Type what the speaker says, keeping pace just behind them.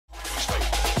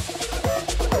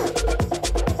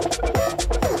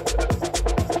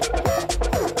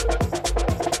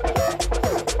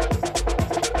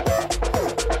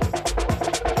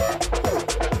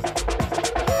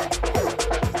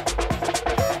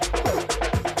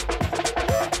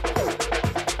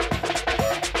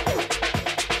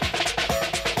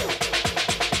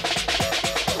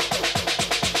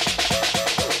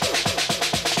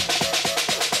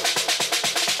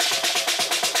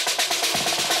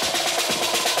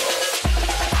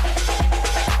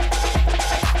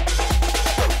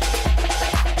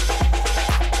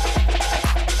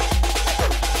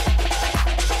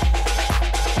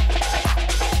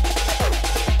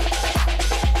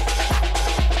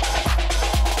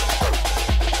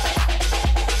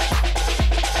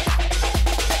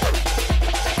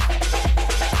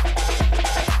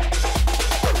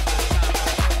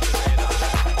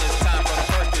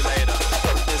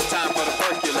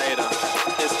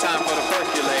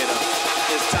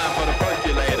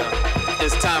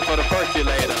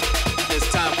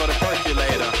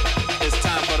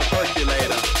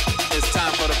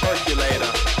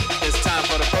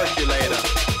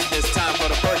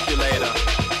percolator.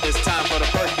 It's time for the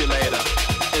percolator.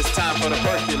 It's time for the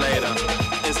percolator.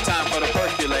 It's time for the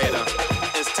percolator.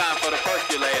 It's time for the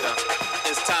percolator.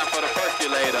 It's time for the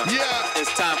percolator. Yeah.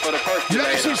 It's time for the percolator.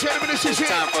 Ladies and gentlemen, this is it.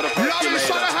 Time for the percolator. Love is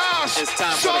on the house. It's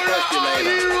time for the Solar, percolator. are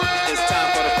you ready? It's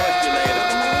time for the percolator.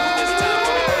 It's time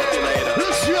for the percolator.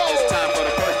 Let's go. It's time for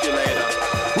the percolator.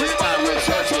 We might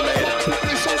research on the pop in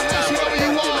this on the house, whatever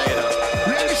you want.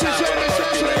 Ladies and gentlemen,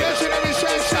 sense of the legendary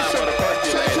sound system.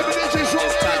 Sense of the DJ's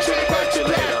Roog Erick, take back to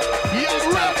back. Yeah, I'm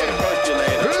ready.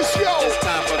 Let's go. It's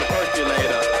time for the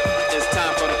percolator. It's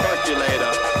time for the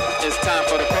percolator. It's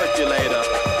time for the percolator.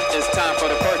 It's time for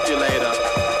the percolator.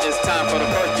 It's time for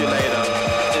the percolator.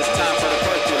 It's time for the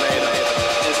percolator.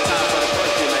 It's time for the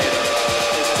percolator.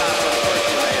 It's time for the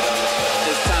percolator.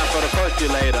 It's time for the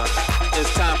percolator. It's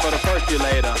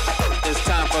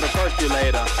time for the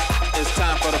percolator. It's time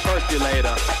for the percolator.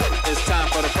 It's time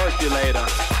for the percolator.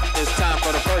 It's time for the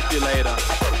percolator.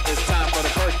 It's time for the percolator. It's time for the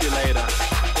percolator.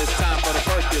 It's time for the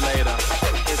percolator.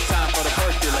 It's time for the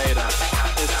percolator.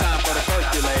 It's time for the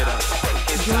percolator.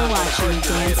 You're watching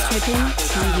DanceTrippin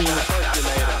TV.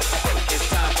 It's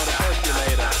time for the percolator. It's time for the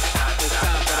percolator.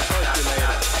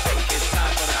 It's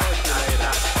time for the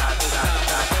percolator. It's time for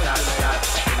the percolator.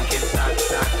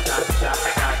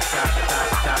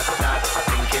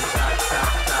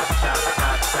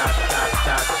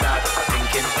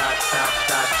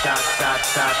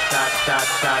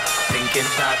 Thinking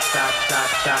that.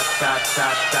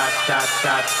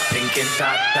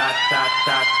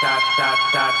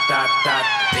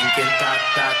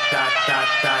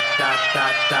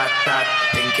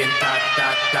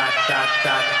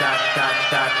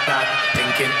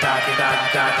 Thinking that.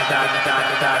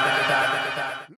 Thinking